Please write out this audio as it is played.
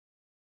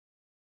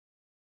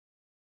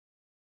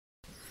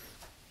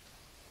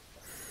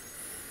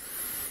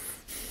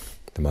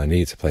The mind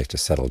needs a place to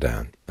settle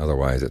down.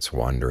 Otherwise it's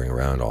wandering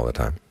around all the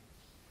time.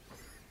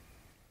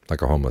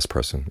 Like a homeless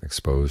person,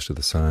 exposed to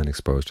the sun,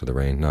 exposed to the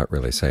rain, not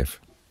really safe.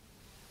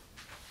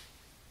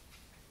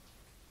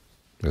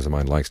 Because the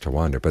mind likes to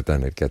wander, but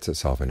then it gets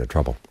itself into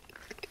trouble.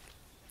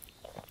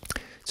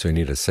 So you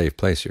need a safe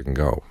place you can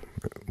go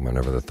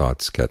whenever the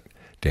thoughts get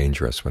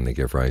dangerous, when they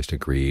give rise to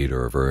greed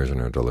or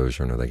aversion or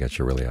delusion, or they get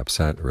you really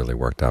upset, really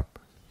worked up.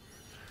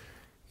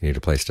 You need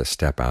a place to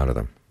step out of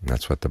them. And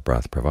that's what the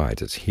breath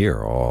provides. It's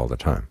here all the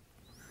time.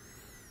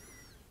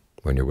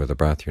 When you're with the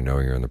breath, you know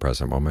you're in the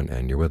present moment,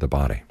 and you're with the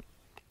body.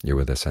 You're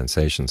with the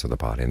sensations of the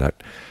body, and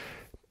that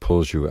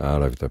pulls you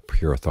out of the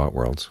pure thought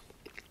worlds,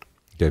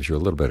 gives you a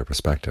little bit of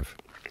perspective.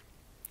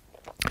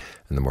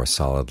 And the more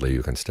solidly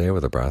you can stay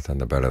with the breath, and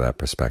the better that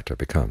perspective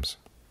becomes.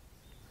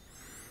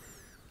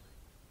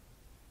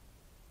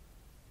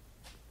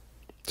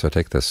 So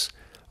take this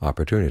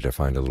opportunity to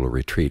find a little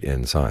retreat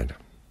inside.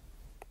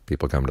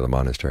 People come to the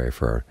monastery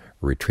for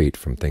a retreat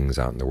from things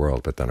out in the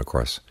world, but then, of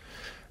course,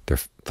 their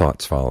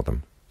thoughts follow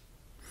them.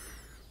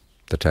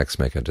 The texts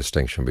make a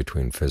distinction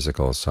between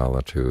physical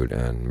solitude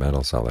and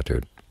mental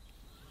solitude.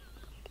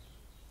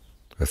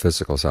 With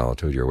physical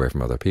solitude, you're away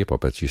from other people,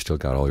 but you still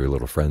got all your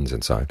little friends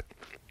inside.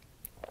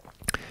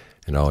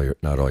 And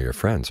not all your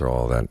friends are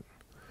all that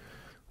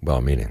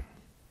well-meaning.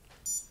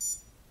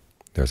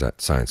 There's that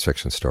science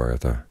fiction story of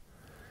the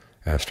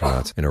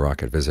astronauts in a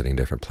rocket visiting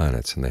different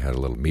planets, and they had a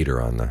little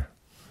meter on the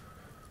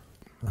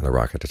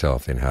rocket to tell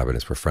if the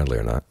inhabitants were friendly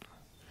or not.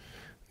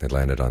 They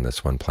landed on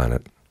this one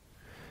planet,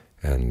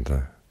 and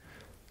the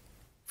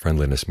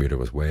friendliness meter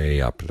was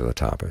way up to the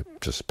top,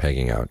 just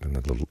pegging out, and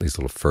these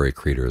little furry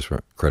critters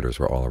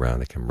were all around.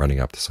 They came running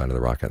up the side of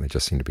the rocket, and they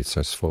just seemed to be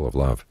just full of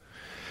love.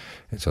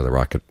 And so the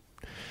rocket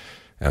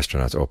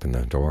astronauts opened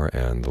the door,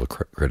 and the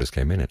little critters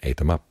came in and ate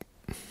them up.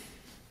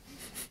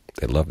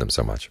 They loved them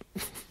so much.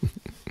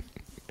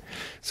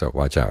 So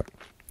watch out.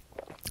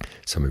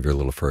 Some of your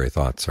little furry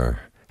thoughts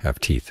have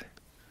teeth.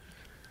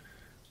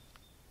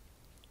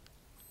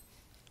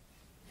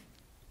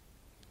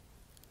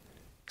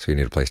 So you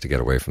need a place to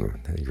get away from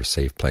them, your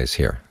safe place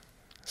here.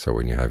 So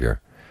when you have your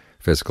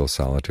physical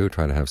solitude,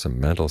 try to have some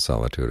mental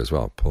solitude as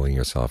well, pulling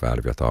yourself out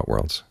of your thought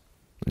worlds.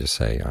 And just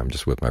say, I'm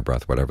just with my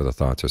breath. Whatever the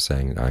thoughts are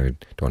saying, I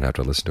don't have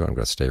to listen to it. I'm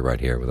going to stay right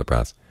here with the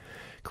breath.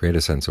 Create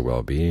a sense of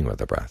well-being with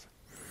the breath.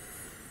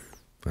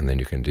 And then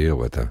you can deal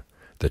with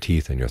the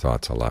teeth in your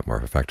thoughts a lot more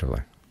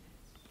effectively.